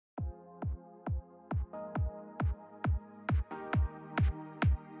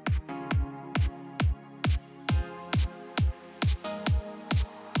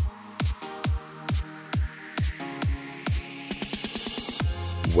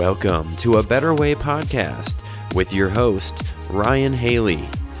Welcome to A Better Way podcast with your host, Ryan Haley.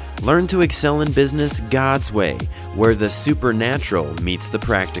 Learn to excel in business God's way, where the supernatural meets the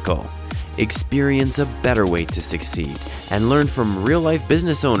practical. Experience a better way to succeed and learn from real-life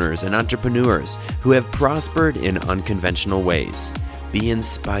business owners and entrepreneurs who have prospered in unconventional ways. Be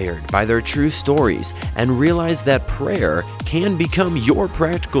inspired by their true stories and realize that prayer can become your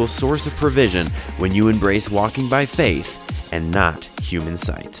practical source of provision when you embrace walking by faith and not human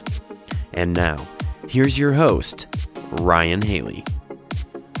sight. And now, here's your host, Ryan Haley.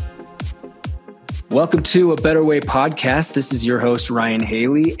 Welcome to A Better Way podcast. This is your host, Ryan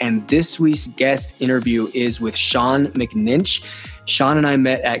Haley, and this week's guest interview is with Sean McNinch. Sean and I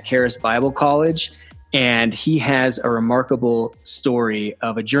met at Charis Bible College, and he has a remarkable story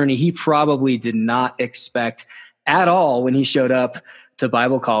of a journey he probably did not expect at all when he showed up to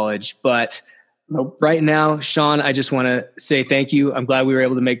Bible college. But right now, Sean, I just want to say thank you. I'm glad we were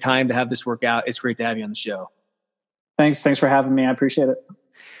able to make time to have this work out. It's great to have you on the show. Thanks for having me. I appreciate it.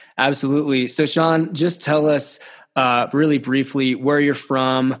 Absolutely. So Sean, just tell us really briefly where you're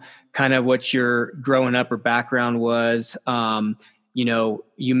from, kind of what your growing up or background was.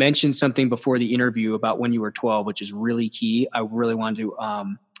 You mentioned something before the interview about when you were 12, which is really key. I really wanted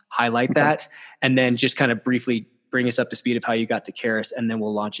to highlight that, and then just kind of briefly bring us up to speed of how you got to Charis, and then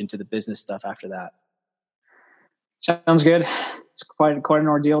we'll launch into the business stuff after that. Sounds good. It's quite an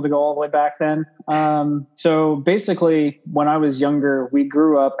ordeal to go all the way back then. So basically, when I was younger, we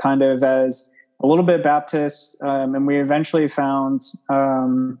grew up kind of as a little bit Baptist, and we eventually found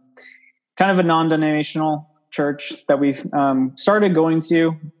kind of a non-denominational church that we've started going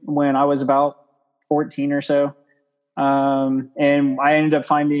to when I was about 14 or so. And I ended up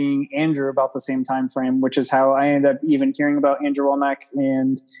finding Andrew about the same time frame, which is how I ended up even hearing about Andrew Womack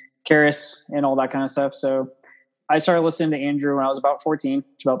and Charis and all that kind of stuff. So I started listening to Andrew when I was about 14, which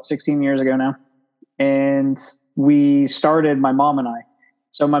is about 16 years ago now. And we started, my mom and I.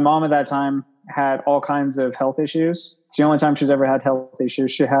 So my mom at that time had all kinds of health issues. It's the only time she's ever had health issues.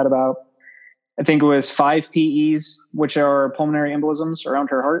 She had about, I think it was 5 PEs, which are pulmonary embolisms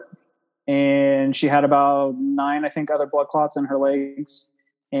around her heart. And she had about 9, I think, other blood clots in her legs.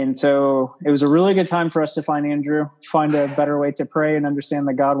 And so it was a really good time for us to find Andrew, find a better way to pray and understand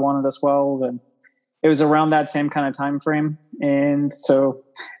that God wanted us well. And it was around that same kind of time frame. And so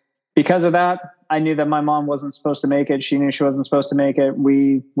because of that, I knew that my mom wasn't supposed to make it. She knew she wasn't supposed to make it.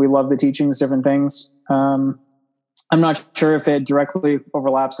 We love the teachings, different things. I'm not sure if it directly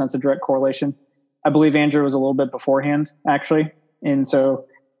overlaps. That's a direct correlation. I believe Andrew was a little bit beforehand, actually. And so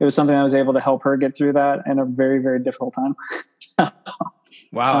it was something I was able to help her get through that in a very, very difficult time.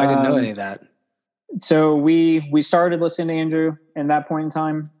 Wow, I didn't know any of that. So we started listening to Andrew in that point in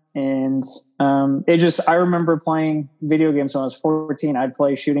time. And I remember playing video games when I was 14. I'd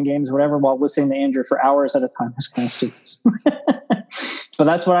play shooting games, whatever, while listening to Andrew for hours at a time. It was kind of stupid. But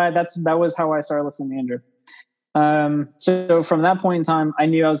that was how I started listening to Andrew. So from that point in time, I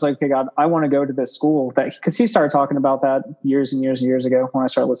knew I was like, okay, God, I want to go to this school because he started talking about that years and years and years ago when I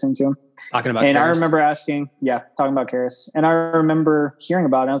started listening to him. Talking about and Charis. I remember talking about Charis. And I remember hearing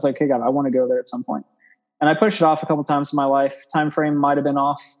about it. And I was like, hey, God, I want to go there at some point. And I pushed it off a couple times in my life. Time frame might have been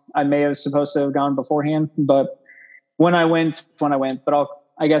off. I may have supposed to have gone beforehand, but when I went, but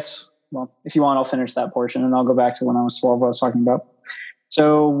if you want, I'll finish that portion and I'll go back to when I was 12, what I was talking about.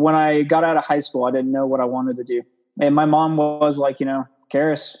 So when I got out of high school, I didn't know what I wanted to do. And my mom was like,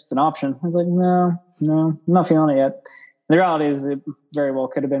 Charis, it's an option. I was like, no, I'm not feeling it yet. The reality is it very well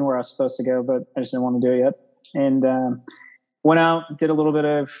could have been where I was supposed to go, but I just didn't want to do it yet. And went out, did a little bit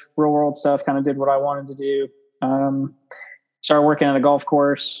of real world stuff, kind of did what I wanted to do. Started working at a golf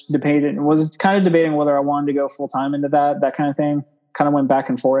course, was kind of debating whether I wanted to go full time into that kind of thing. Kind of went back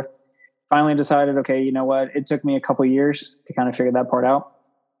and forth. Finally decided, okay, you know what? It took me a couple years to kind of figure that part out.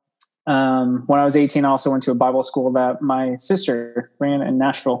 When I was 18, I also went to a Bible school that my sister ran in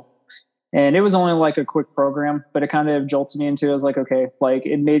Nashville. And it was only like a quick program, but it kind of jolted me into it. I was like, okay, like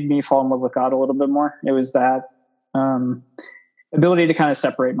it made me fall in love with God a little bit more. It was that ability to kind of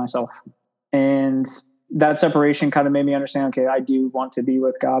separate myself. And that separation kind of made me understand, okay, I do want to be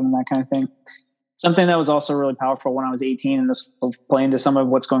with God and that kind of thing. Something that was also really powerful when I was 18, and this will play into some of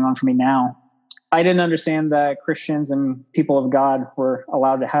what's going on for me now. I didn't understand that Christians and people of God were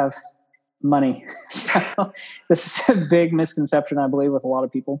allowed to have money. So this is a big misconception, I believe, with a lot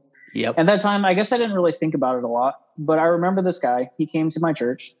of people. Yep. At that time, I guess I didn't really think about it a lot, but I remember this guy. He came to my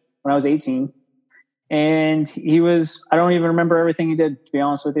church when I was 18, and I don't even remember everything he did, to be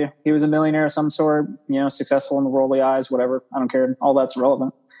honest with you. He was a millionaire of some sort, successful in the worldly eyes, whatever. I don't care. All that's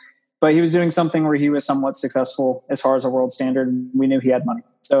irrelevant. But he was doing something where he was somewhat successful as far as a world standard. We knew he had money.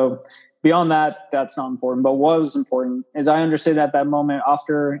 So beyond that, that's not important. But what was important is I understood at that moment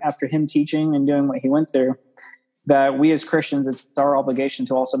after him teaching and doing what he went through, that we as Christians, it's our obligation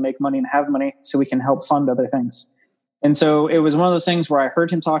to also make money and have money so we can help fund other things. And so it was one of those things where I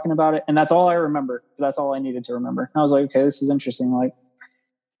heard him talking about it, and that's all I remember. That's all I needed to remember. And I was like, okay, this is interesting. Like,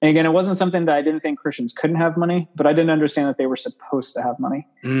 and again, it wasn't something that I didn't think Christians couldn't have money, but I didn't understand that they were supposed to have money.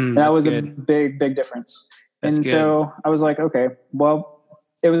 And that was a big, big difference. So I was like, okay, well,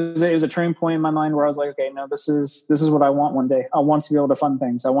 it was a turning point in my mind where I was like, okay, no, this is what I want one day. I want to be able to fund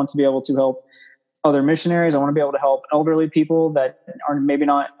things. I want to be able to help other missionaries. I want to be able to help elderly people that are maybe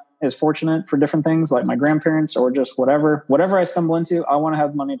not as fortunate for different things, like my grandparents or just whatever I stumble into, I want to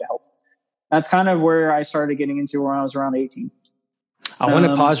have money to help. That's kind of where I started getting into when I was around 18. I want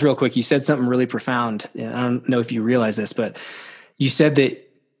to pause real quick. You said something really profound. I don't know if you realize this, but you said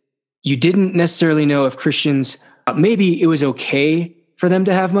that you didn't necessarily know if Christians, maybe it was okay for them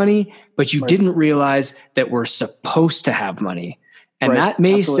to have money, but you didn't realize that we're supposed to have money. And that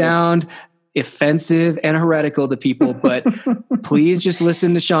may sound offensive and heretical to people, but please just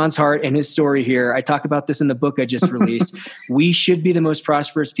listen to Sean's heart and his story here. I talk about this in the book I just released. We should be the most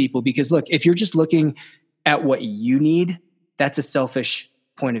prosperous people because look, if you're just looking at what you need, that's a selfish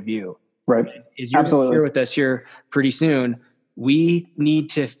point of view. Right. As you're going to share with us here pretty soon, we need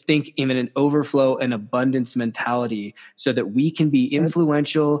to think in an overflow and abundance mentality so that we can be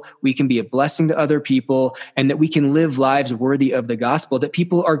influential, we can be a blessing to other people, and that we can live lives worthy of the gospel, that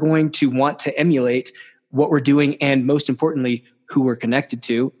people are going to want to emulate what we're doing and most importantly, who we're connected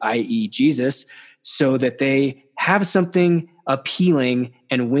to, i.e. Jesus, so that they have something appealing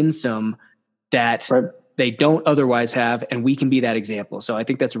and winsome that they don't otherwise have, and we can be that example. So I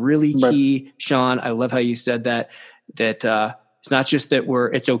think that's really key, Sean. I love how you said that it's not just that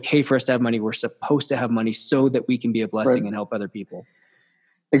it's okay for us to have money. We're supposed to have money so that we can be a blessing and help other people.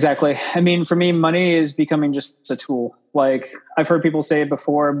 Exactly. I mean, for me, money is becoming just a tool. Like I've heard people say it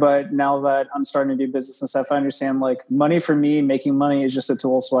before, but now that I'm starting to do business and stuff, I understand like money for me, making money is just a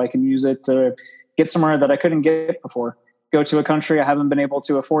tool so I can use it to get somewhere that I couldn't get before. Go to a country I haven't been able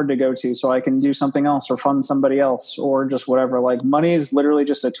to afford to go to so I can do something else or fund somebody else or just whatever. Like money is literally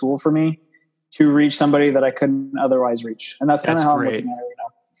just a tool for me to reach somebody that I couldn't otherwise reach. And that's kind of how I'm looking at it right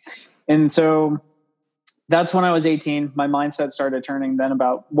now. And so that's when I was 18, my mindset started turning then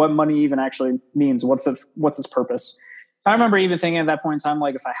about what money even actually means. What's its purpose? I remember even thinking at that point in time,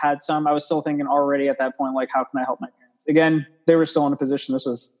 like if I had some, I was still thinking already at that point, like, how can I help my parents? Again, they were still in a position. This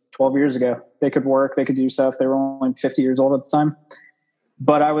was 12 years ago. They could work, they could do stuff. They were only 50 years old at the time,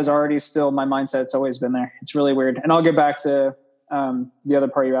 but I was already still, my mindset's always been there. It's really weird. And I'll get back to the other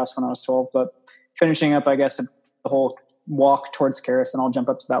part you asked when I was 12, but finishing up, I guess, the whole walk towards Charis, and I'll jump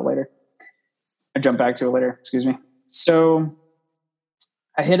up to that later. I jump back to it later, excuse me. So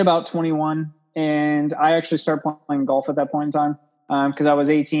I hit about 21 and I actually started playing golf at that point in time. Cause I was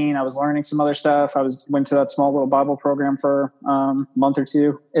 18, I was learning some other stuff. Went to that small little Bible program for a month or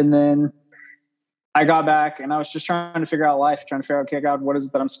two. And then I got back and I was just trying to figure out life, trying to figure out, okay, God, what is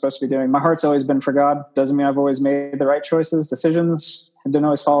it that I'm supposed to be doing? My heart's always been for God. Doesn't mean I've always made the right choices, decisions. I didn't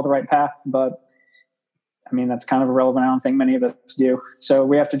always follow the right path, but I mean, that's kind of irrelevant. I don't think many of us do. So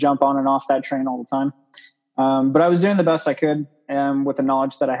we have to jump on and off that train all the time. But I was doing the best I could with the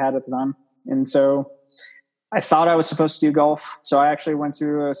knowledge that I had at the time. And so I thought I was supposed to do golf. So I actually went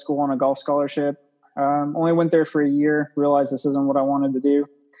to a school on a golf scholarship. Only went there for a year, realized this isn't what I wanted to do.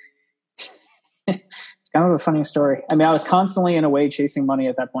 It's kind of a funny story. I mean, I was constantly in a way chasing money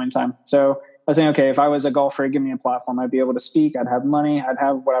at that point in time. So I was saying, okay, if I was a golfer, give me a platform. I'd be able to speak. I'd have money. I'd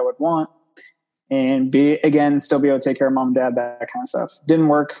have what I would want. And still be able to take care of mom and dad, that kind of stuff. Didn't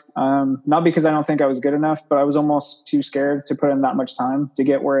work. Not because I don't think I was good enough, but I was almost too scared to put in that much time to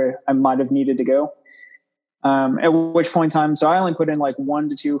get where I might have needed to go. At which point in time, so I only put in like 1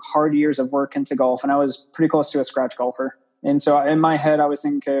 to 2 hard years of work into golf, and I was pretty close to a scratch golfer. And so in my head, I was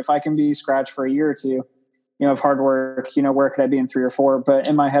thinking, okay, if I can be scratch for a year or two, of hard work, where could I be in 3 or 4? But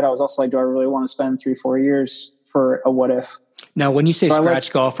in my head, I was also like, do I really want to spend 3-4 years for a what if? Now, when you say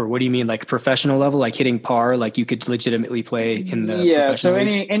scratch golfer, what do you mean? Like professional level, like hitting par, like you could legitimately play in the so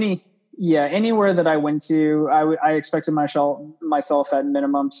leagues? Anywhere that I went to, I expected myself at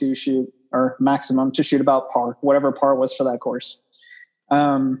minimum to shoot, or maximum to shoot about par, whatever par was for that course.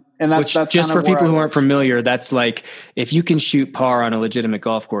 And that's just for people who aren't familiar. That's like, if you can shoot par on a legitimate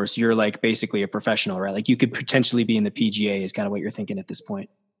golf course, you're like basically a professional, right? Like you could potentially be in the PGA is kind of what you're thinking at this point.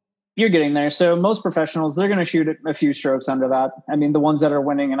 You're getting there. So most professionals, they're going to shoot a few strokes under that. I mean, the ones that are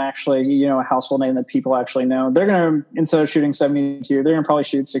winning and actually, a household name that people actually know, they're going to, instead of shooting 72, they're going to probably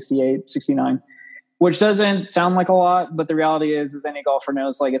shoot 68, 69. which doesn't sound like a lot, but the reality is any golfer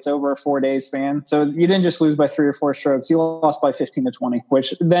knows, like, it's over a 4-day span. So you didn't just lose by 3 or 4 strokes. You lost by 15 to 20,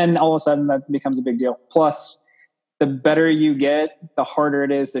 which then all of a sudden that becomes a big deal. Plus, the better you get, the harder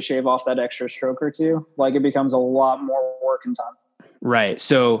it is to shave off that extra stroke or two. Like, it becomes a lot more work and time. Right.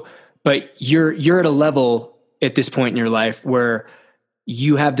 So, but you're at a level at this point in your life where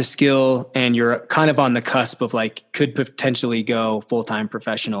you have the skill and you're kind of on the cusp of, like, could potentially go full-time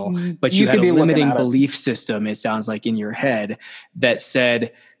professional, but you had a limiting belief system, it sounds like, in your head that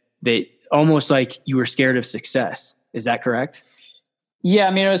said that almost like you were scared of success. Is that correct? Yeah.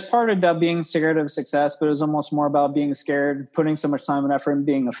 I mean, it was part about being scared of success, but it was almost more about being scared, putting so much time and effort and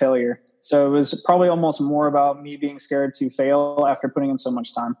being a failure. So it was probably almost more about me being scared to fail after putting in so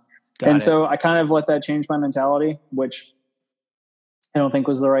much time. So I kind of let that change my mentality, which I don't think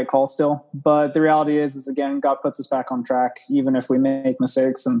was the right call still. But the reality is again, God puts us back on track, even if we make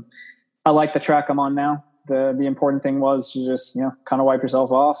mistakes. And I like the track I'm on now. The important thing was to just, kind of wipe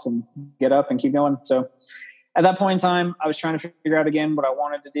yourself off and get up and keep going. So at that point in time, I was trying to figure out again what I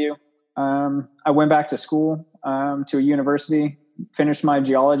wanted to do. I went back to school, to a university, finished my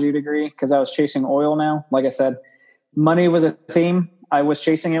geology degree because I was chasing oil now. Like I said, money was a theme. I was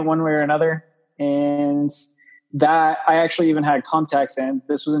chasing it one way or another. And that I actually even had contacts in.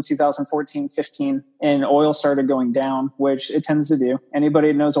 This was in 2014, 15, and oil started going down, which it tends to do. Anybody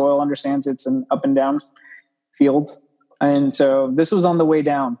who knows oil understands it's an up and down field. And so this was on the way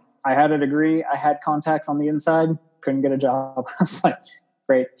down. I had a degree. I had contacts on the inside. Couldn't get a job. I was like,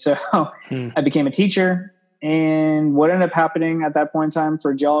 great. So I became a teacher. And what ended up happening at that point in time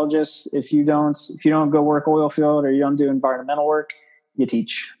for geologists, if you don't go work oil field or you don't do environmental work, you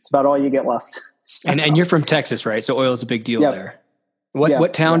teach. It's about all you get left. So, and you're from Texas, right? So oil is a big deal there.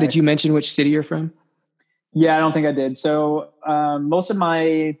 What town did you mention? Which city you're from? Yeah, I don't think I did. So most of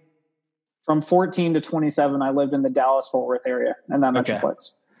from 14 to 27, I lived in the Dallas-Fort Worth area and that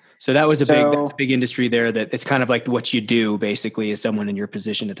metroplex. So that was that's a big industry there. That it's kind of like what you do basically as someone in your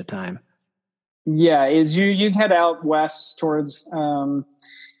position at the time. Yeah, is you head out west towards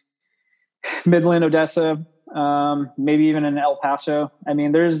Midland, Odessa, maybe even in El Paso. I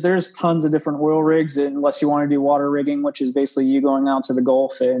mean, there's tons of different oil rigs, unless you want to do water rigging, which is basically you going out to the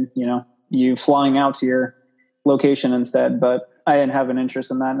Gulf and you flying out to your location instead. But I didn't have an interest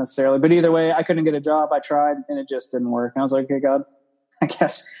in that necessarily. But either way, I couldn't get a job. I tried and it just didn't work. And I was like, okay, God, I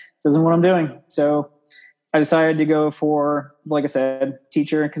guess this isn't what I'm doing. So I decided to go for, like I said,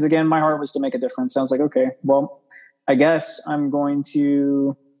 teacher, because again, my heart was to make a difference. I was like, okay, well, I guess I'm going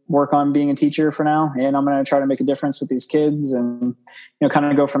to work on being a teacher for now, and I'm going to try to make a difference with these kids, and kind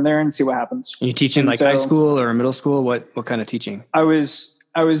of go from there and see what happens. Are you teaching high school or middle school? What kind of teaching? I was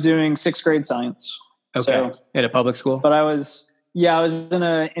doing 6th grade science. Okay, at a public school. But I was in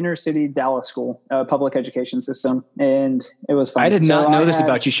an inner city Dallas school, public education system, and it was fun. I did not know this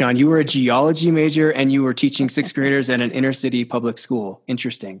about you, Sean. You were a geology major and you were teaching 6th graders at an inner city public school.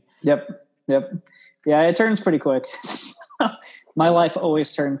 Interesting. Yep. Yeah, it turns pretty quick. My life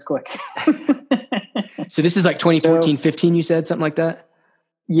always turns quick. So this is like 2014, 15, you said, something like that?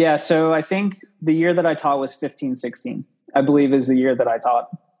 Yeah. So I think the year that I taught was 15, 16, I believe is the year that I taught.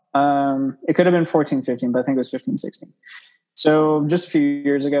 It could have been 14, 15, but I think it was 15, 16. So just a few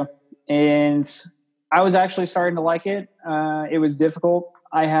years ago. And I was actually starting to like it. It was difficult.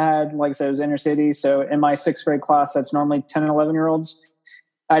 I had, like I said, it was inner city. So in my 6th grade class, that's normally 10 and 11 year olds.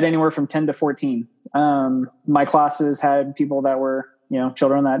 I had anywhere from 10 to 14. My classes had people that were,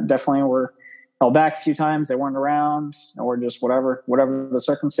 children that definitely were held back a few times. They weren't around or just whatever the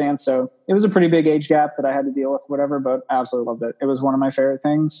circumstance. So it was a pretty big age gap that I had to deal with, but I absolutely loved it. It was one of my favorite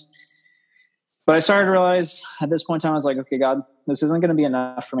things. But I started to realize at this point in time, I was like, okay, God, this isn't going to be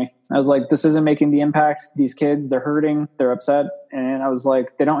enough for me. I was like, this isn't making the impact. These kids, they're hurting, they're upset. And I was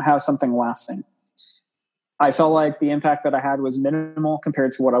like, they don't have something lasting. I felt like the impact that I had was minimal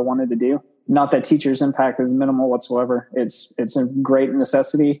compared to what I wanted to do. Not that teachers' impact is minimal whatsoever. It's a great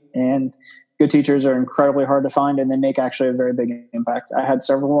necessity, and good teachers are incredibly hard to find, and they make actually a very big impact. I had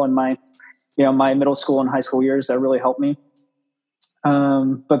several in my middle school and high school years that really helped me.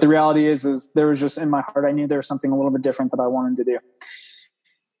 But the reality is there was just in my heart, I knew there was something a little bit different that I wanted to do.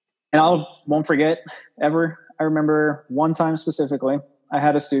 And I won't forget ever. I remember one time specifically, I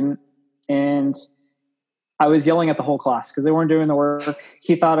had a student and I was yelling at the whole class because they weren't doing the work.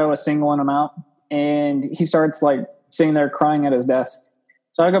 He thought I was singling them out, and he starts sitting there crying at his desk.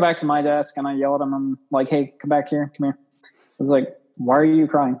 So I go back to my desk and I yell at him. I'm like, hey, come back here. Come here. I was like, why are you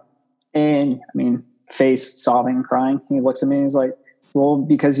crying? And face sobbing, crying. He looks at me and he's like, well,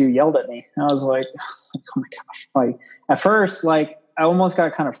 because you yelled at me. And I was like, oh my gosh. At first, I I almost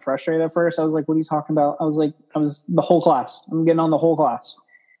got kind of frustrated at first. I was like, what are you talking about? I was the whole class. I'm getting on the whole class.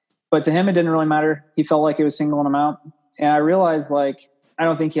 But to him, it didn't really matter. He felt like it was singling him out. And I realized, like, I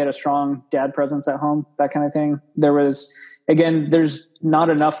don't think he had a strong dad presence at home, that kind of thing. There's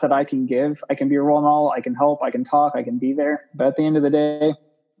not enough that I can give. I can be a role model. I can help. I can talk. I can be there. But at the end of the day,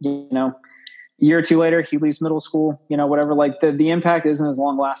 a year or two later, he leaves middle school, whatever. Like the impact isn't as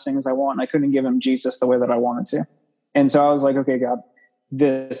long lasting as I want. And I couldn't give him Jesus the way that I wanted to. And so I was like, okay, God,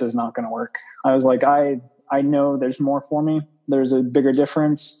 this is not going to work. I was like, I know there's more for me. There's a bigger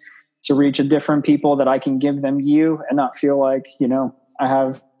difference to reach a different people that I can give them you and not feel like, I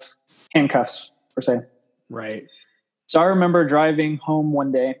have handcuffs per se. Right. So I remember driving home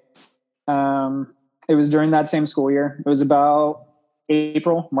one day. It was during that same school year. It was about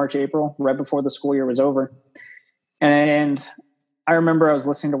March, April, right before the school year was over. And I remember I was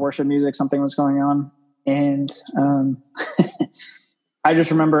listening to worship music. Something was going on. And I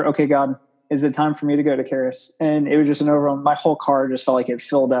just remember, okay, God, is it time for me to go to Karis? And it was just my whole car just felt like it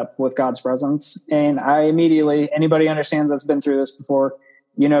filled up with God's presence. And I immediately, anybody understands that's been through this before,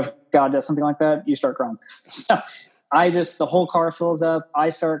 if God does something like that, you start crying. So the whole car fills up. I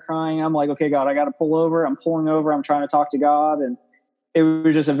start crying. I'm like, okay, God, I got to pull over. I'm pulling over. I'm trying to talk to God. And it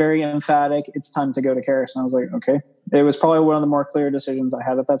was just a very emphatic, it's time to go to Karis. And I was like, okay. It was probably one of the more clear decisions I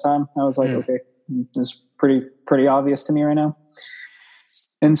had at that time. I was like, okay, it's pretty obvious to me right now.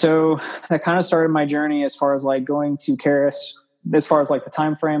 And so that kind of started my journey as far as like going to Karis. As far as like the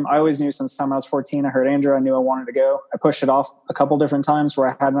time frame, I always knew since the time I was 14, I heard Andrew, I knew I wanted to go. I pushed it off a couple different times where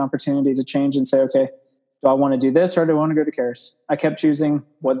I had an opportunity to change and say, okay, do I want to do this or do I want to go to Karis? I kept choosing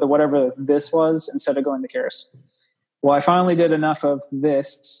whatever this was instead of going to Karis. Well, I finally did enough of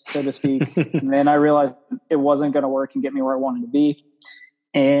this, so to speak. And then I realized it wasn't going to work and get me where I wanted to be.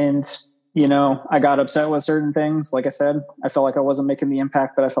 And I got upset with certain things. Like I said, I felt like I wasn't making the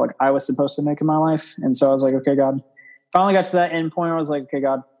impact that I felt like I was supposed to make in my life. And so I was like, okay, God, finally got to that end point. I was like, okay,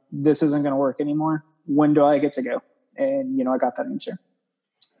 God, this isn't going to work anymore. When do I get to go? And, I got that answer.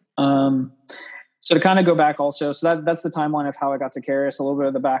 So to kind of go back also, so that's the timeline of how I got to Karis, a little bit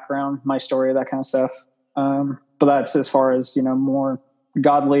of the background, my story, that kind of stuff. But that's as far as, more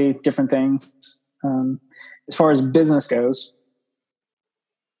godly, different things. As far as business goes,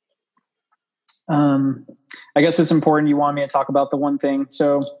 I guess it's important you want me to talk about the one thing.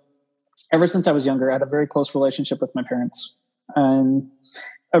 So ever since I was younger, I had a very close relationship with my parents, and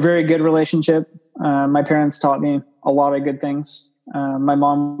a very good relationship. My parents taught me a lot of good things. My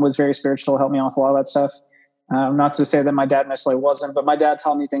mom was very spiritual, helped me out with a lot of that stuff. Not to say that my dad necessarily wasn't, but my dad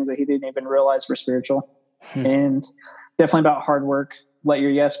taught me things that he didn't even realize were spiritual. And definitely about hard work. Let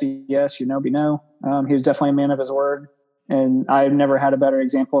your yes be yes, your no be no. He was definitely a man of his word. And I've never had a better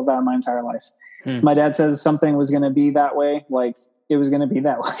example of that in my entire life. My dad says something was going to be that way. Like it was going to be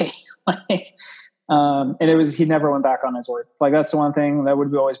that way. And he never went back on his word. Like that's the one thing that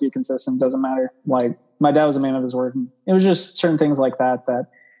would always be consistent. Doesn't matter. Like my dad was a man of his word. It was just certain things like that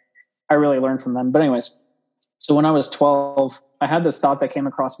I really learned from them. But anyways, so when I was 12, I had this thought that came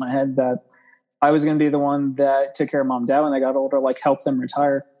across my head that I was going to be the one that took care of mom and dad when they got older, like help them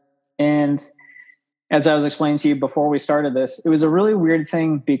retire. And as I was explaining to you before we started this, it was a really weird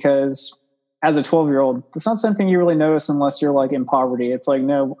thing because as a 12-year-old, it's not something you really notice unless you're like in poverty. It's like,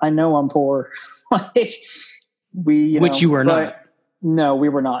 no, I know I'm poor. Which you were not. No, we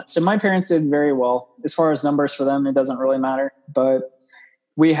were not. So my parents did very well. As far as numbers for them, it doesn't really matter. But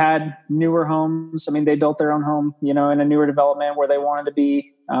we had newer homes. I mean, they built their own home, in a newer development where they wanted to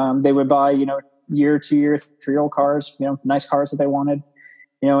be. They would buy, year, 2 year, 3-year-old cars, nice cars that they wanted.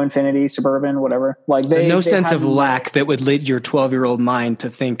 Infiniti, Suburban, whatever. Like no sense of lack that would lead your 12-year-old mind to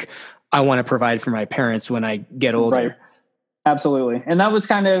think, I want to provide for my parents when I get older. Right. Absolutely. And that was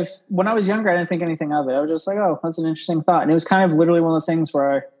kind of, when I was younger, I didn't think anything of it. I was just like, oh, that's an interesting thought. And it was kind of literally one of those things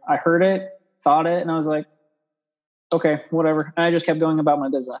where I heard it, thought it, and I was like, okay, whatever. And I just kept going about my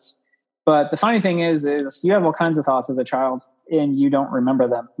business. But the funny thing is you have all kinds of thoughts as a child and you don't remember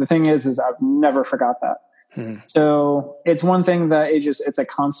them. The thing is I've never forgot that. So it's one thing that it's a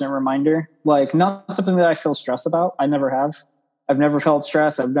constant reminder, like not something that I feel stressed about. I never have. I've never felt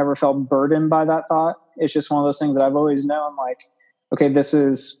stressed. I've never felt burdened by that thought. It's just one of those things that I've always known, like, okay, I'm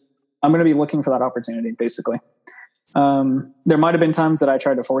going to be looking for that opportunity, basically. There might've been times that I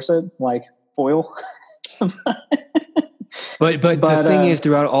tried to force it, like oil. But the thing is,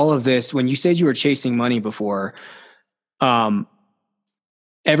 throughout all of this, when you said you were chasing money before,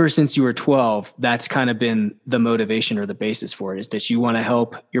 ever since you were 12, that's kind of been the motivation or the basis for it, is that you want to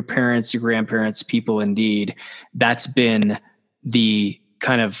help your parents, your grandparents, people in need. That's been the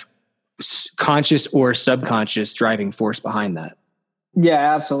kind of conscious or subconscious driving force behind that.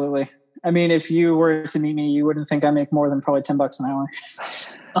 Yeah, absolutely. I mean, if you were to meet me, you wouldn't think I make more than probably $10 an hour.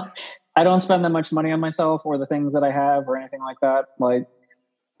 So, I don't spend that much money on myself or the things that I have or anything like that.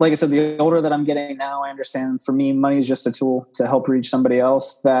 Like I said, the older that I'm getting now, I understand for me, money is just a tool to help reach somebody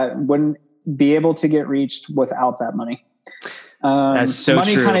else that wouldn't be able to get reached without that money. That's so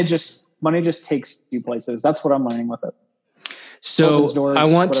money true. Money just takes you places. That's what I'm learning with it. So doors, I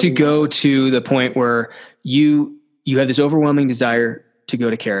want to go to the point where you have this overwhelming desire to go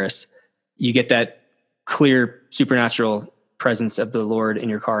to Charis. You get that clear supernatural presence of the Lord in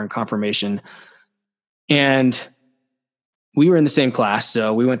your car and confirmation. And we were in the same class.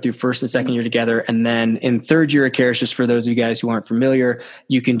 So we went through first and second year together. And then in third year at Charis, just for those of you guys who aren't familiar,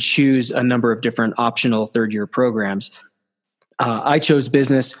 you can choose a number of different optional third year programs. I chose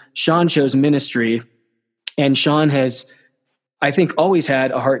business. Sean chose ministry. And Sean has, I think, always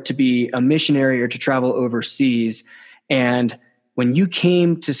had a heart to be a missionary or to travel overseas. And when you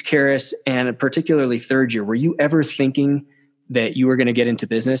came to Charis, and particularly third year, were you ever thinking that you were going to get into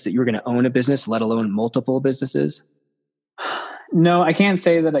business, that you were going to own a business, let alone multiple businesses? No, I can't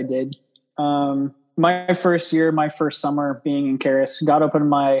say that I did. My first year, my first summer being in Charis, God opened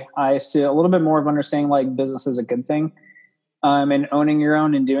my eyes to a little bit more of understanding like business is a good thing, and owning your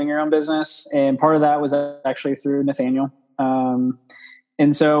own and doing your own business. And part of that was actually through Nathaniel.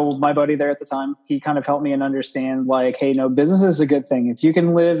 And so my buddy there at the time, he kind of helped me and understand like, hey, no, business is a good thing. If you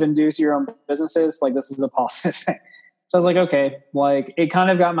can live and do your own businesses, like this is a positive thing. So I was like, okay, like it kind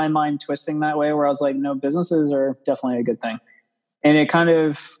of got my mind twisting that way where I was like, no, businesses are definitely a good thing. And it kind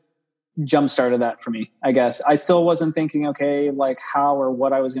of jump-started that for me, I guess. I still wasn't thinking, okay, like how or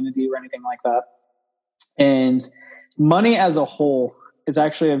what I was going to do or anything like that. And money as a whole is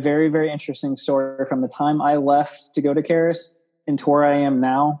actually a very, very interesting story from the time I left to go to Charis and to where I am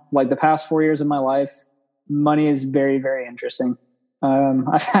now. Like the past 4 years of my life, money is very, very interesting.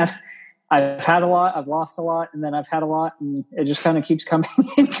 I've had a lot, I've lost a lot, and then I've had a lot, and it just kind of keeps coming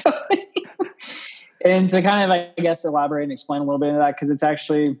and going. And to kind of, I guess, elaborate and explain a little bit of that, because it's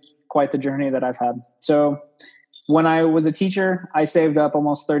actually quite the journey that I've had. So when I was a teacher, I saved up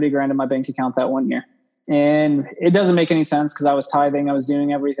almost 30 grand in my bank account that 1 year. And it doesn't make any sense because I was tithing, I was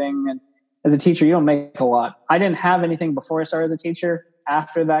doing everything. And as a teacher, you don't make a lot. I didn't have anything before I started as a teacher.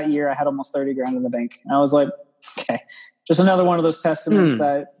 After that year, I had almost 30 grand in the bank. And I was like, okay, just another one of those testaments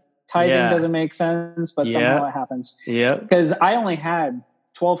that tithing doesn't make sense, but somehow it happens. Yeah. Because I only had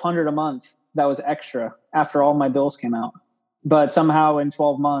 $1,200 a month that was extra after all my bills came out. But somehow in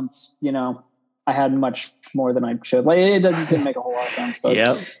 12 months, you know, I had much more than I should. Like it didn't make a whole lot of sense, but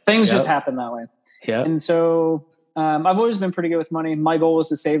things just happen that way. Yeah. And so I've always been pretty good with money. My goal was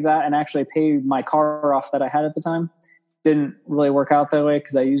to save that and actually pay my car off that I had at the time. Didn't really work out that way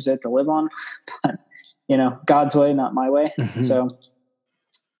because I used it to live on. But, you know, God's way, not my way. Mm-hmm. So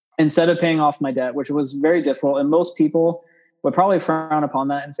instead of paying off my debt, which was very difficult, and most people would probably frown upon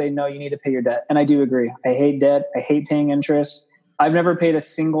that and say, no, you need to pay your debt. And I do agree. I hate debt. I hate paying interest. I've never paid a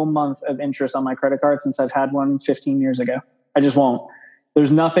single month of interest on my credit card since I've had one 15 years ago. I just won't.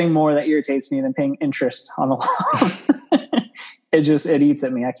 There's nothing more that irritates me than paying interest on a loan. It eats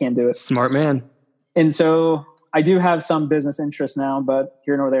at me. I can't do it. Smart man. And so I do have some business interest now, but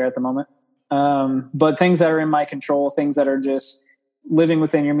here nor there at the moment. But things that are in my control, things that are just living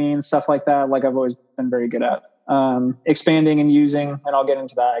within your means, stuff like that, like I've always been very good at. Expanding and using, and I'll get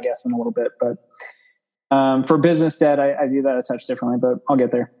into that, I guess, in a little bit. But for business debt, I view that a touch differently, but I'll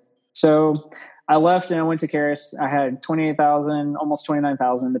get there. So I left and I went to Charis. I had 28,000, almost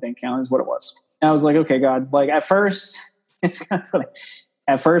 29,000 in the bank account is what it was. And I was like, okay, God, like at first, it's kind of funny.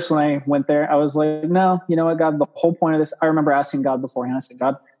 At first, when I went there, I was like, no, you know what, God, the whole point of this, I remember asking God beforehand. I said,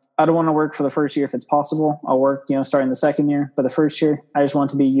 God, I don't want to work for the first year if it's possible. I'll work, starting the second year. But the first year, I just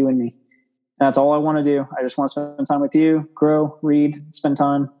want it to be you and me. That's all I want to do. I just want to spend time with you, grow, read, spend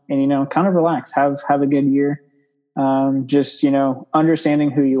time, and, kind of relax, have a good year. Just,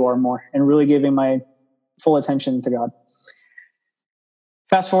 understanding who you are more and really giving my full attention to God.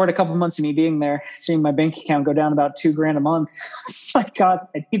 Fast forward a couple months of me being there, seeing my bank account go down about $2,000 a month. It's like, God,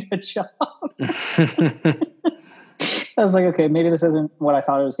 I need a job. I was like, okay, maybe this isn't what I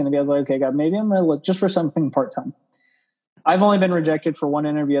thought it was going to be. I was like, okay, God, maybe I'm going to look just for something part-time. I've only been rejected for one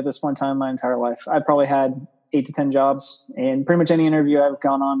interview at this point in time my entire life. I probably had 8 to 10 jobs, and pretty much any interview I've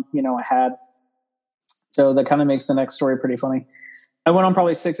gone on, I had. So that kind of makes the next story pretty funny. I went on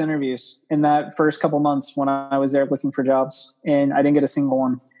probably 6 interviews in that first couple months when I was there looking for jobs, and I didn't get a single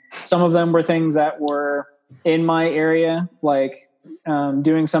one. Some of them were things that were in my area, like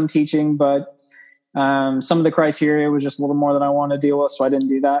doing some teaching, but some of the criteria was just a little more than I wanted to deal with, so I didn't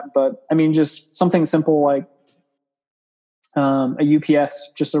do that. But I mean, just something simple like a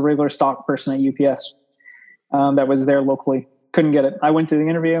UPS, just a regular stock person at UPS that was there locally. Couldn't get it. I went through the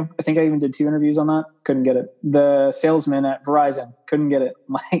interview. I think I even did 2 interviews on that. Couldn't get it. The salesman at Verizon, couldn't get it.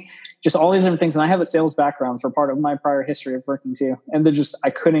 Like, just all these different things. And I have a sales background for part of my prior history of working too. And I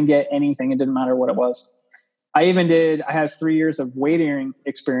couldn't get anything. It didn't matter what it was. I have 3 years of waitering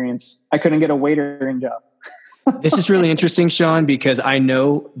experience. I couldn't get a waitering job. This is really interesting, Sean, because I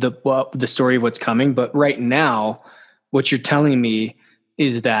know the story of what's coming, but right now, what you're telling me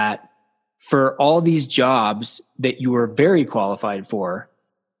is that for all these jobs that you were very qualified for,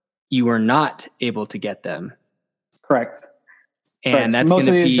 you were not able to get them. Correct. And that's most going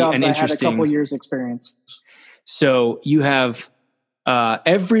of to these be jobs an I had a interesting couple years experience. So you have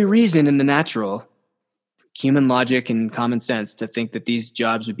every reason in the natural human logic and common sense to think that these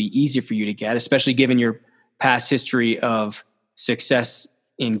jobs would be easier for you to get, especially given your past history of success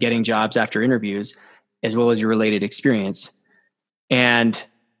in getting jobs after interviews, as well as your related experience. And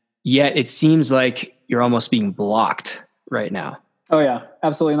yet it seems like you're almost being blocked right now. Oh yeah,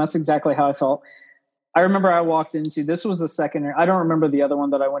 absolutely. And that's exactly how I felt. I remember I walked into, this was the second, I don't remember the other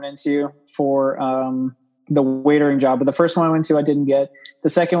one that I went into for the waitering job, but the first one I went to, I didn't get. The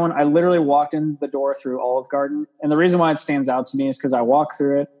second one, I literally walked in the door through Olive Garden. And the reason why it stands out to me is because I walked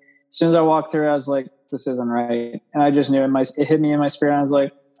through it. As soon as I walked through, I was like, this isn't right. And I just knew it hit me in my spirit. I was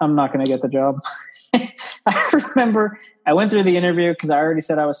like, I'm not going to get the job. I remember I went through the interview because I already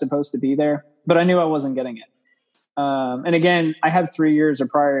said I was supposed to be there, but I knew I wasn't getting it. And again, I had 3 years of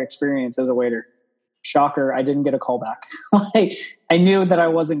prior experience as a waiter. Shocker, I didn't get a call back. Like, I knew that I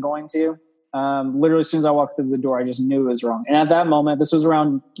wasn't going to. Literally, as soon as I walked through the door, I just knew it was wrong. And at that moment, this was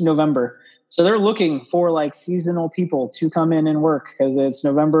around November. So they're looking for like seasonal people to come in and work because it's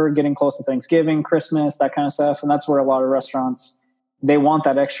November, getting close to Thanksgiving, Christmas, that kind of stuff. And that's where a lot of restaurants, they want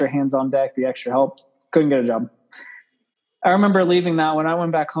that extra hands on deck, the extra help. Couldn't get a job. I remember leaving that when I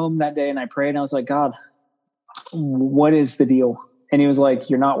went back home that day and I prayed and I was like, God, what is the deal? And he was like,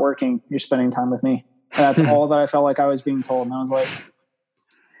 you're not working. You're spending time with me. And that's all that I felt like I was being told. And I was like,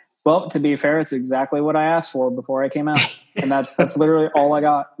 well, to be fair, it's exactly what I asked for before I came out. And that's literally all I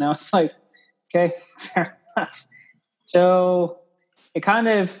got. And I was like, okay, fair enough. So it kind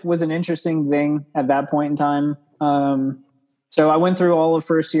of was an interesting thing at that point in time. So I went through all of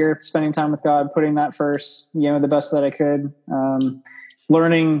first year, spending time with God, putting that first, the best that I could,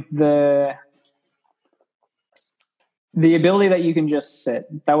 learning the ability that you can just sit.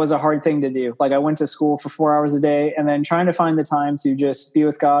 That was a hard thing to do. Like, I went to school for 4 hours a day and then trying to find the time to just be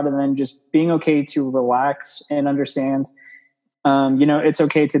with God and then just being okay to relax and understand, it's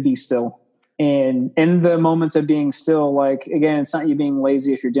okay to be still. And in the moments of being still, like, again, it's not you being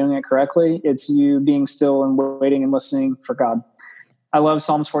lazy if you're doing it correctly. It's you being still and waiting and listening for God. I love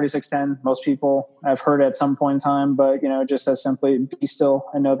Psalms 46:10. Most people have heard it at some point in time, but, it just says simply, be still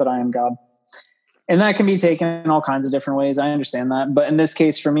and know that I am God. And that can be taken in all kinds of different ways. I understand that. But in this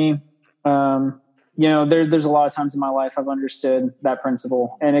case, for me, there's a lot of times in my life I've understood that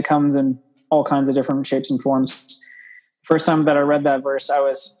principle, and it comes in all kinds of different shapes and forms. First time that I read that verse, I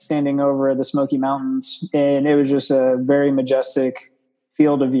was standing over the Smoky Mountains, and it was just a very majestic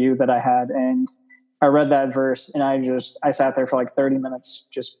field of view that I had. And I read that verse, and I sat there for like 30 minutes,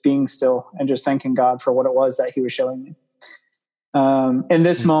 just being still and just thanking God for what it was that he was showing me. In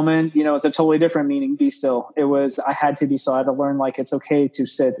this moment, it's a totally different meaning, be still. It was, I had to be still. I had to learn, like, it's okay to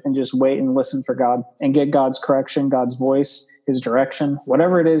sit and just wait and listen for God and get God's correction, God's voice, his direction,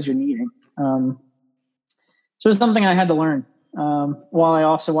 whatever it is you're needing. So it's something I had to learn, while I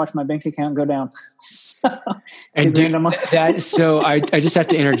also watched my bank account go down. So I just have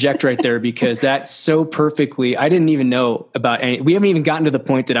to interject right there, because that's so perfectly, I didn't even know about we haven't even gotten to the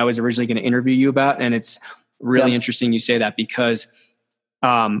point that I was originally going to interview you about. And it's really interesting you say that, because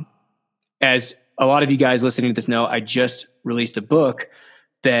as a lot of you guys listening to this know, I just released a book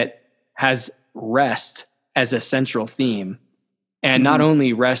that has rest as a central theme. And not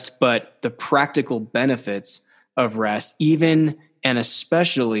only rest, but the practical benefits of rest, even and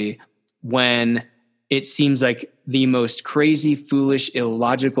especially when it seems like the most crazy, foolish,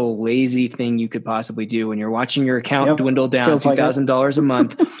 illogical, lazy thing you could possibly do when you're watching your account dwindle down $2,000 a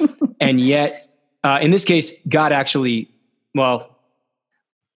month. And yet, in this case, God actually, well,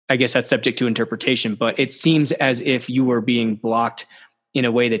 I guess that's subject to interpretation, but it seems as if you were being blocked in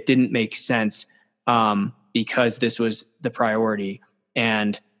a way that didn't make sense, because this was the priority.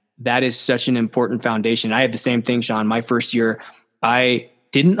 And that is such an important foundation. I had the same thing, Sean. My first year, I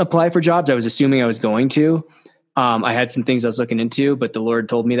didn't apply for jobs. I was assuming I was going to. I had some things I was looking into, but the Lord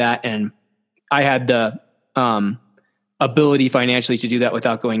told me that. And I had the ability financially to do that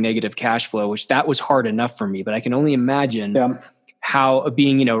without going negative cash flow, which that was hard enough for me. But I can only imagine how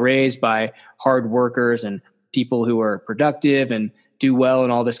being, raised by hard workers and people who are productive and do well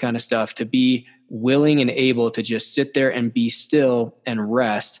and all this kind of stuff, to be willing and able to just sit there and be still and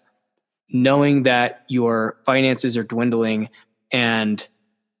rest, knowing that your finances are dwindling and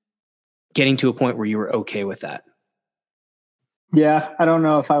getting to a point where you were okay with that. Yeah, I don't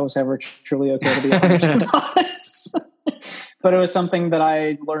know if I was ever truly okay, to be honest. But it was something that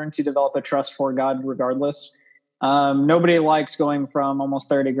I learned to develop a trust for God regardless. Nobody likes going from almost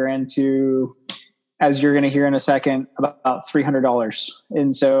 30 grand to, as you're going to hear in a second, about $300.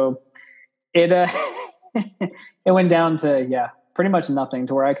 And so it it went down to, pretty much nothing,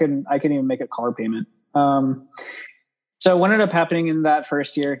 to where I couldn't even make a car payment. So what ended up happening in that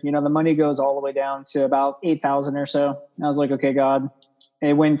first year, the money goes all the way down to about 8,000 or so. And I was like, okay, God.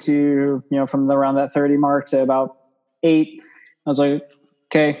 It went to, from around that 30 mark to about 8. I was like,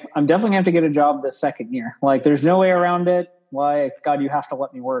 okay, I'm definitely gonna have to get a job this second year. Like, there's no way around it. Why, God, you have to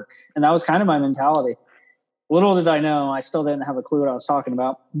let me work. And that was kind of my mentality. Little did I know, I still didn't have a clue what I was talking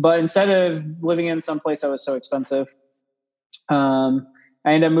about. But instead of living in some place that was so expensive, I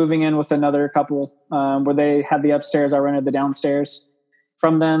ended up moving in with another couple where they had the upstairs. I rented the downstairs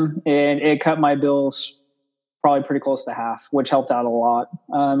from them, and it cut my bills probably pretty close to half, which helped out a lot.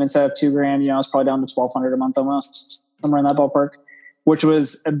 Instead of $2,000, I was probably down to $1,200 a month almost, somewhere in that ballpark, which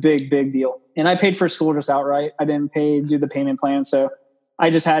was a big, big deal. And I paid for school just outright. I didn't do the payment plan. So I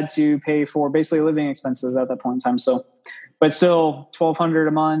just had to pay for basically living expenses at that point in time. So, but still $1,200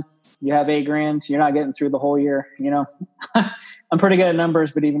 a month, you have $8,000, you're not getting through the whole year. I'm pretty good at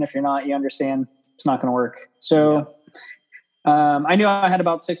numbers, but even if you're not, you understand it's not going to work. So I knew I had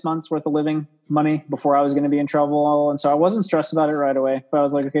about 6 months worth of living money before I was going to be in trouble. And so I wasn't stressed about it right away, but I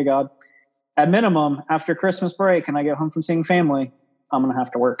was like, okay, God, at minimum, after Christmas break and I get home from seeing family, I'm going to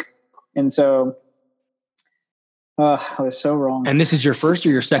have to work. And so I was so wrong. And this is your first or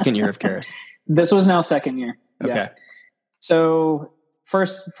your second year of Charis? This was now second year. Okay. Yeah. So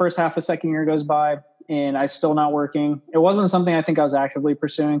first half of second year goes by and I'm still not working. It wasn't something I think I was actively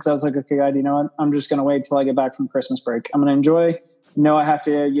pursuing, because I was like, okay, God, you know what? I'm just going to wait till I get back from Christmas break. I'm going to enjoy. I have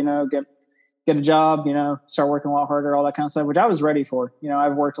to, get a job, start working a lot harder, all that kind of stuff, which I was ready for.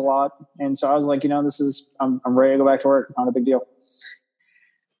 I've worked a lot. And so I was like, I'm ready to go back to work. Not a big deal.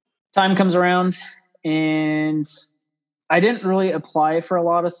 Time comes around and I didn't really apply for a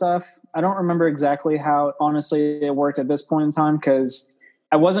lot of stuff. I don't remember exactly how, honestly, it worked at this point in time, because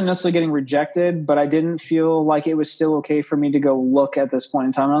I wasn't necessarily getting rejected, but I didn't feel like it was still okay for me to go look at this point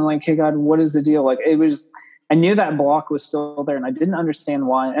in time. I'm like, hey, God, what is the deal? Like, I knew that block was still there and I didn't understand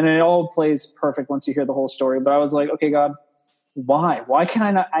why. And it all plays perfect once you hear the whole story. But I was like, okay, God, why? Why can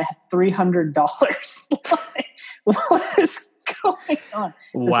I not? I have $300. What is going on?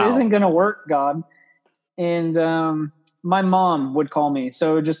 Wow. This isn't going to work, God. And my mom would call me.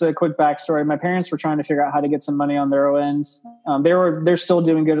 So just a quick backstory. My parents were trying to figure out how to get some money on their own end. They're still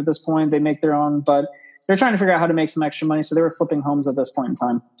doing good at this point. They make their own, but they're trying to figure out how to make some extra money. So they were flipping homes at this point in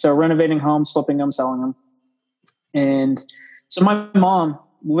time. So renovating homes, flipping them, selling them. And so my mom,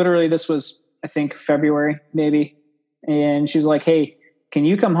 literally, this was, I think, February, maybe. And she was like, hey, can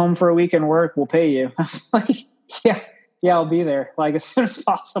you come home for a week and work? We'll pay you. I was like, yeah, I'll be there, like, as soon as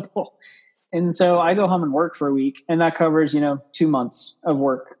possible. And so I go home and work for a week, and that covers, 2 months of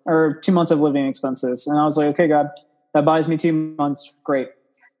work, or 2 months of living expenses. And I was like, okay, God, that buys me 2 months. Great.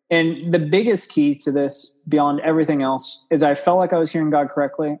 And the biggest key to this, beyond everything else, is I felt like I was hearing God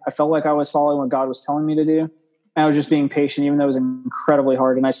correctly. I felt like I was following what God was telling me to do. And I was just being patient, even though it was incredibly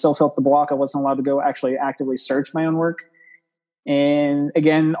hard. And I still felt the block. I wasn't allowed to go actually actively search my own work. And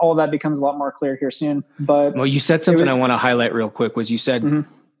again, all that becomes a lot more clear here soon. But well, you said something I want to highlight real quick. Was you said,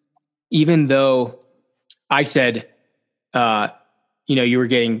 even though I said, you were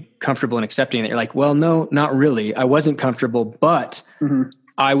getting comfortable and accepting it, you're like, well, no, not really. I wasn't comfortable, but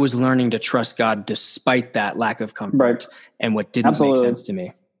I was learning to trust God despite that lack of comfort and what didn't make sense to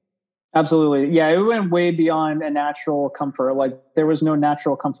me. Absolutely. Yeah, it went way beyond a natural comfort. Like, there was no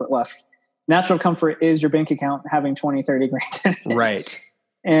natural comfort left. Natural comfort is your bank account having 20, 30 grand in it. Right.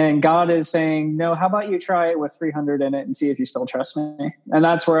 And God is saying, no, how about you try it with 300 in it and see if you still trust me? And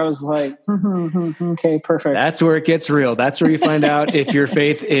that's where I was like, okay, perfect. That's where it gets real. That's where you find out if your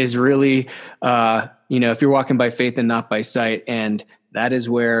faith is really, if you're walking by faith and not by sight. And that is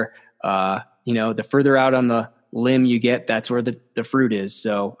where, the further out on the limb you get, that's where the fruit is.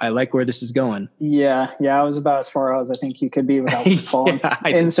 So I like where this is going. Yeah. I was about as far out as I think you could be without falling.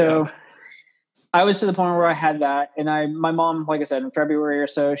 And so I was to the point where I had that. And my mom, like I said, in February or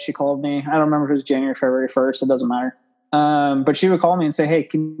so, she called me. I don't remember if it was January, February 1st. It doesn't matter. But she would call me and say, hey,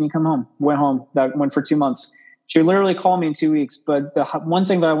 can you come home? Went home. That went for 2 months. She would literally call me in 2 weeks. But the one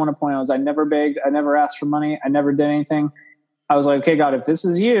thing that I want to point out is I never begged. I never asked for money. I never did anything. I was like, okay, God, if this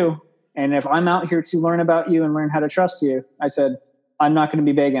is you, and if I'm out here to learn about you and learn how to trust you, I said, I'm not going to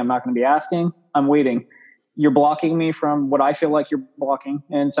be begging. I'm not going to be asking. I'm waiting. You're blocking me from what I feel like you're blocking.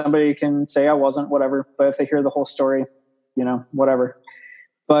 And somebody can say I wasn't, whatever. But if they hear the whole story, whatever.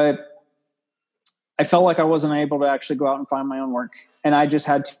 But I felt like I wasn't able to actually go out and find my own work. And I just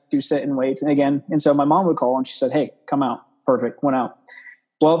had to sit and wait. And so my mom would call and she said, hey, come out. Perfect. Went out.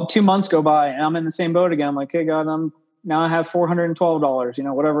 Well, 2 months go by and I'm in the same boat again. I'm like, hey, God, now I have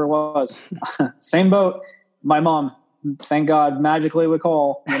 $412, whatever it was. Same boat. My mom, thank God, magically would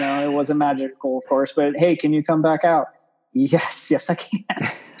call. It wasn't magical, of course, but hey, can you come back out? Yes, I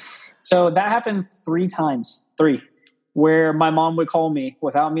can. So that happened 3 times, where my mom would call me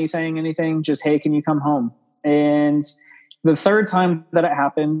without me saying anything, just, hey, can you come home? And the third time that it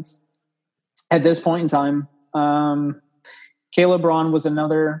happened, at this point in time, Caleb Braun was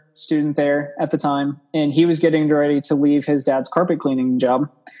another student there at the time, and he was getting ready to leave his dad's carpet cleaning job.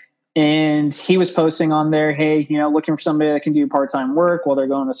 And he was posting on there, hey, looking for somebody that can do part-time work while they're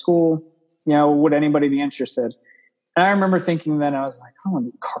going to school. Would anybody be interested? And I remember thinking then, I was like, I don't want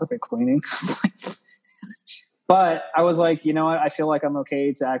to do carpet cleaning. But I was like, you know what? I feel like I'm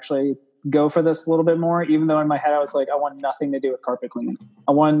okay to actually go for this a little bit more, even though in my head I was like, I want nothing to do with carpet cleaning.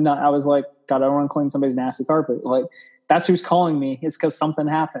 I was like, God, I don't want to clean somebody's nasty carpet. Like, that's who's calling me. It's because something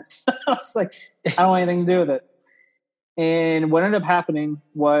happened. I was like, I don't want anything to do with it. And what ended up happening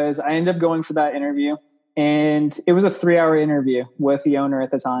was I ended up going for that interview, and it was a 3-hour interview with the owner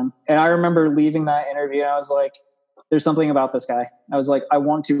at the time. And I remember leaving that interview and I was like, there's something about this guy. I was like, I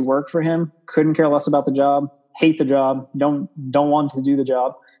want to work for him. Couldn't care less about the job. Hate the job. Don't want to do the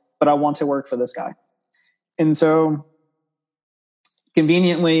job, but I want to work for this guy. And so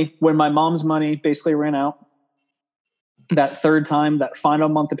conveniently, when my mom's money basically ran out, that third time, that final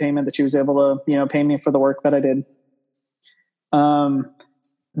month of payment that she was able to, pay me for the work that I did.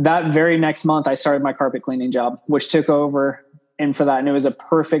 That very next month I started my carpet cleaning job, which took over. And for that, and it was a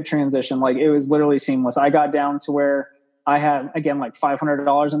perfect transition. Like, it was literally seamless. I got down to where I had, again, like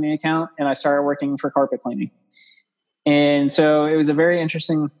 $500 in the account, and I started working for carpet cleaning. And so it was a very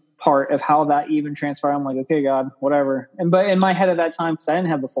interesting part of how that even transpired. I'm like, okay, God, whatever. But in my head at that time, because I didn't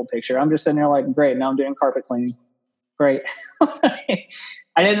have the full picture, I'm just sitting there like, great, now I'm doing carpet cleaning. Great.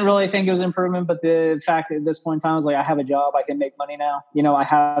 I didn't really think it was improvement, but the fact at this point in time, I was like, I have a job, I can make money now. I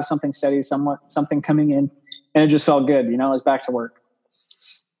have something steady, something coming in, and it just felt good. I was back to work.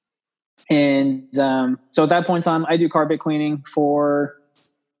 And so at that point in time, I do carpet cleaning for,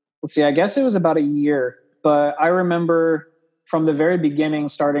 I guess it was about a year. But I remember from the very beginning,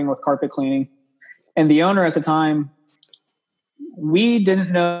 starting with carpet cleaning, and the owner at the time, we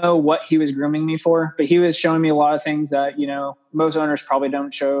didn't know what he was grooming me for, but he was showing me a lot of things that, most owners probably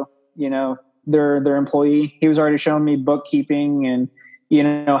don't show, their employee. He was already showing me bookkeeping and,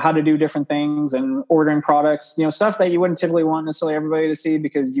 how to do different things and ordering products, stuff that you wouldn't typically want necessarily everybody to see,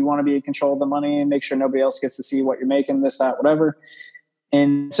 because you want to be in control of the money and make sure nobody else gets to see what you're making, this, that, whatever.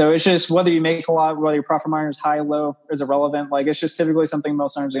 And so it's just whether you make a lot, whether your profit margin is high, low, is irrelevant. Like, it's just typically something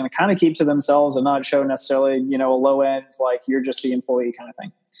most owners are going to kind of keep to themselves and not show necessarily, a low end, like you're just the employee kind of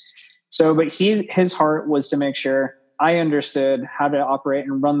thing. So, but his heart was to make sure I understood how to operate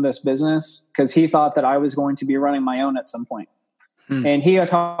and run this business, because he thought that I was going to be running my own at some point. And he had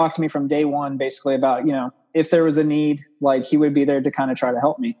talked to me from day one, basically about, if there was a need, like he would be there to kind of try to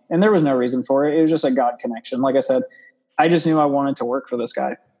help me. And there was no reason for it. It was just a God connection. Like I said, I just knew I wanted to work for this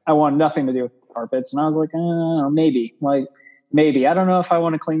guy. I wanted nothing to do with carpets. And I was like, maybe. I don't know if I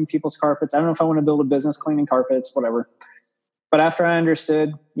want to clean people's carpets. I don't know if I want to build a business cleaning carpets, whatever. But after I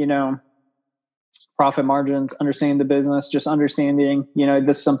understood, profit margins, understanding the business, just understanding,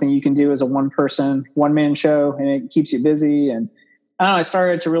 this is something you can do as a one-man show, and it keeps you busy. And I don't know, I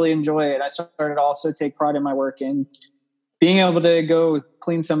started to really enjoy it. I started to also take pride in my work and being able to go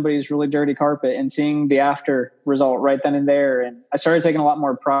clean somebody's really dirty carpet and seeing the after result right then and there. And I started taking a lot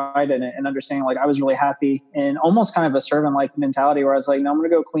more pride in it and understanding, like, I was really happy and almost kind of a servant-like mentality where I was like, no, I'm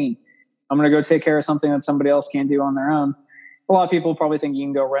going to go clean. I'm going to go take care of something that somebody else can't do on their own. A lot of people probably think you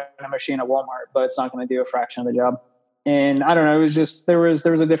can go rent a machine at Walmart, but it's not going to do a fraction of the job. And I don't know, it was just, there was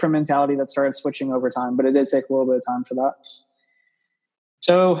a different mentality that started switching over time, but it did take a little bit of time for that.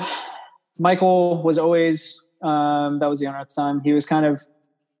 So Michael was always, that was the owner at the time. He was kind of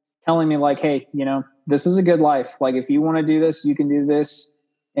telling me like, hey, this is a good life. Like, if you want to do this, you can do this,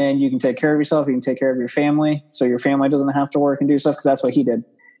 and you can take care of yourself. You can take care of your family, so your family doesn't have to work and do stuff, because that's what he did.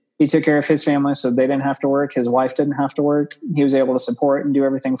 he took care of his family so they didn't have to work. His wife didn't have to work. He was able to support and do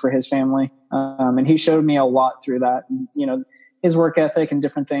everything for his family. And he showed me a lot through that, his work ethic and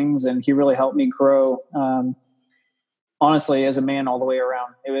different things. And he really helped me grow, honestly, as a man all the way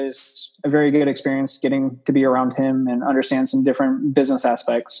around. It was a very good experience getting to be around him and understand some different business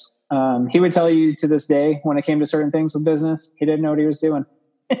aspects. He would tell you to this day, when it came to certain things with business, he didn't know what he was doing.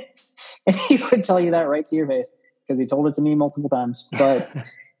 And he would tell you that right to your face, because he told it to me multiple times. But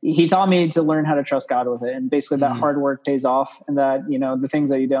he taught me to learn how to trust God with it. And basically that hard work pays off, and that, the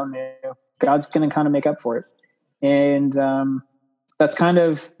things that you don't know, God's going to kind of make up for it. And that's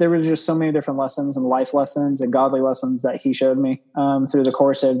there was just so many different lessons and life lessons and godly lessons that he showed me through the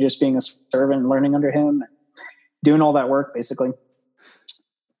course of just being a servant and learning under him, doing all that work, basically.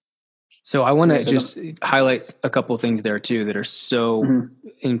 So I want to just highlight a couple of things there too that are so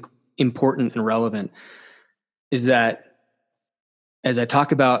important and relevant, is that, as I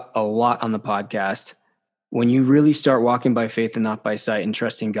talk about a lot on the podcast, when you really start walking by faith and not by sight and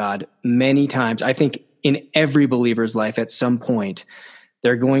trusting God, many times, I think in every believer's life at some point,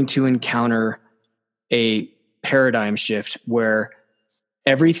 they're going to encounter a paradigm shift where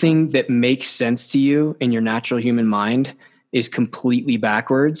everything that makes sense to you in your natural human mind is completely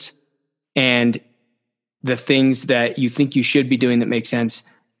backwards. And the things that you think you should be doing that make sense,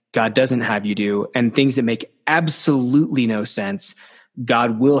 God doesn't have you do. And things that make absolutely no sense,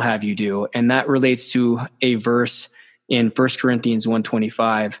 God will have you do. And that relates to a verse in 1 Corinthians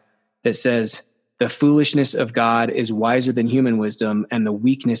 1:25 that says, "The foolishness of God is wiser than human wisdom, and the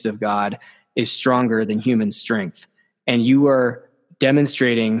weakness of God is stronger than human strength." And you are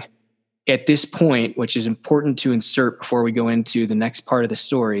demonstrating at this point, which is important to insert before we go into the next part of the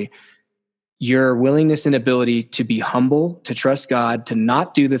story, your willingness and ability to be humble, to trust God, to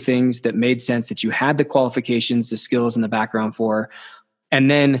not do the things that made sense, that you had the qualifications, the skills, and the background for. And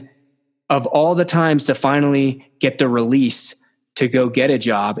then of all the times to finally get the release to go get a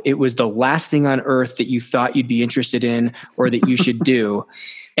job, it was the last thing on earth that you thought you'd be interested in or that you should do.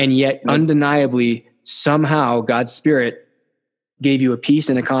 And yet undeniably, somehow God's Spirit gave you a peace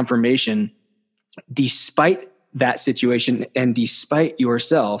and a confirmation despite that situation and despite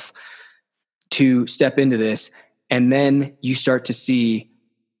yourself to step into this. And then you start to see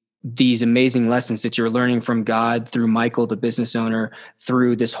these amazing lessons that you're learning from God through Michael, the business owner,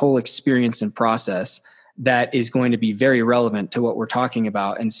 through this whole experience and process that is going to be very relevant to what we're talking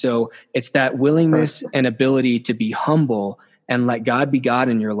about. And so it's that willingness and ability to be humble and let God be God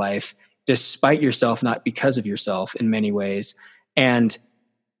in your life, despite yourself, not because of yourself in many ways. And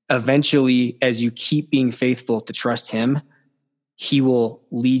eventually, as you keep being faithful to trust him, he will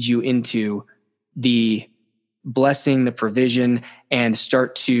lead you into the blessing, the provision, and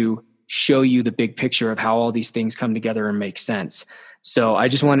start to show you the big picture of how all these things come together and make sense. So I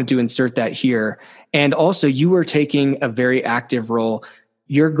just wanted to insert that here. And also, you were taking a very active role.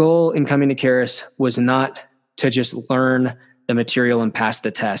 Your goal in coming to Charis was not to just learn the material and pass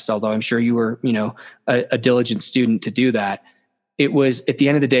the test, although I'm sure you were, a diligent student to do that. It was, at the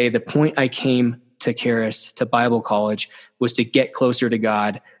end of the day, the point I came to Charis, to Bible college, was to get closer to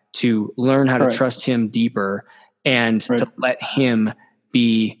God, to learn how to trust him deeper, and to let him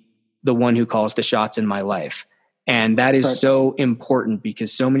be the one who calls the shots in my life. And that is so important,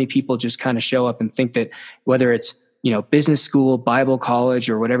 because so many people just kind of show up and think that whether it's, business school, Bible college,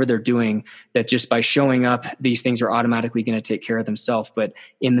 or whatever they're doing, that just by showing up, these things are automatically going to take care of themselves. But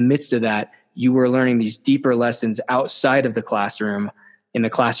in the midst of that, you were learning these deeper lessons outside of the classroom, in the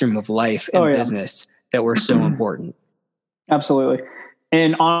classroom of life and business, that were so important. Absolutely.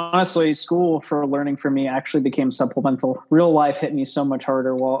 And honestly, school for learning for me actually became supplemental. Real life hit me so much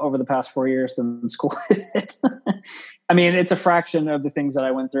harder over the past 4 years than school did. I mean, it's a fraction of the things that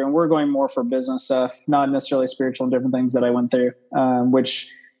I went through, and we're going more for business stuff, not necessarily spiritual and different things that I went through,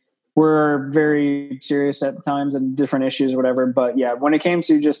 which were very serious at times and different issues, whatever. But yeah, when it came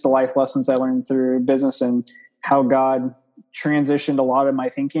to just the life lessons I learned through business and how God transitioned a lot of my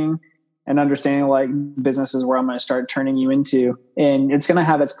thinking, and understanding like business is where I'm going to start turning you into, and it's going to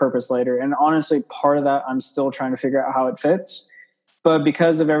have its purpose later. And honestly, part of that, I'm still trying to figure out how it fits, but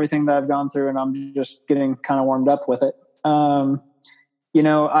because of everything that I've gone through, and I'm just getting kind of warmed up with it. I've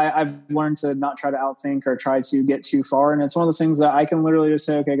learned to not try to outthink or try to get too far. And it's one of those things that I can literally just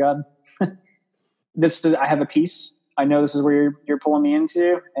say, okay, God, I have a piece. I know this is where you're pulling me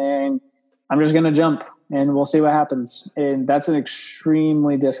into, and I'm just going to jump. And we'll see what happens. And that's an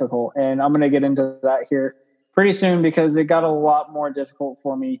extremely difficult. And I'm going to get into that here pretty soon, because it got a lot more difficult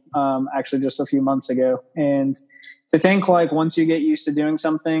for me actually just a few months ago. And to think like once you get used to doing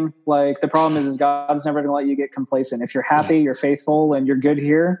something, like the problem is God's never going to let you get complacent. If you're happy, you're faithful, and you're good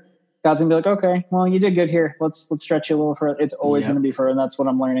here, God's gonna be like, okay, well, you did good here. Let's stretch you a little further. It's always going to be further, and that's what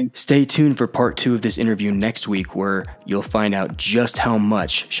I'm learning. Stay tuned for part 2 of this interview next week, where you'll find out just how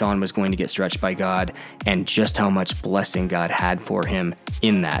much Sean was going to get stretched by God and just how much blessing God had for him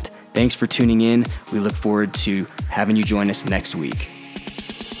in that. Thanks for tuning in. We look forward to having you join us next week.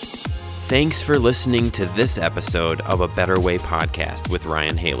 Thanks for listening to this episode of A Better Way podcast with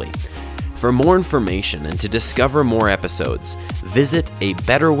Ryan Haley. For more information and to discover more episodes, visit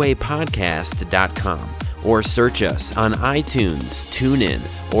abetterwaypodcast.com or search us on iTunes, TuneIn,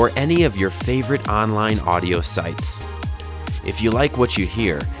 or any of your favorite online audio sites. If you like what you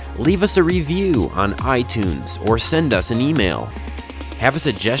hear, leave us a review on iTunes or send us an email. Have a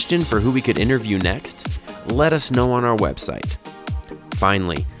suggestion for who we could interview next? Let us know on our website.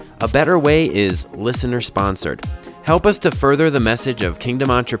 Finally, A Better Way is listener-sponsored. Help us to further the message of kingdom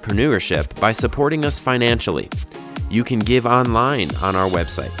entrepreneurship by supporting us financially. You can give online on our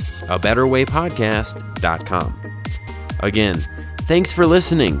website, abetterwaypodcast.com. Again, thanks for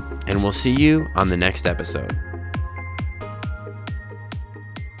listening, and we'll see you on the next episode.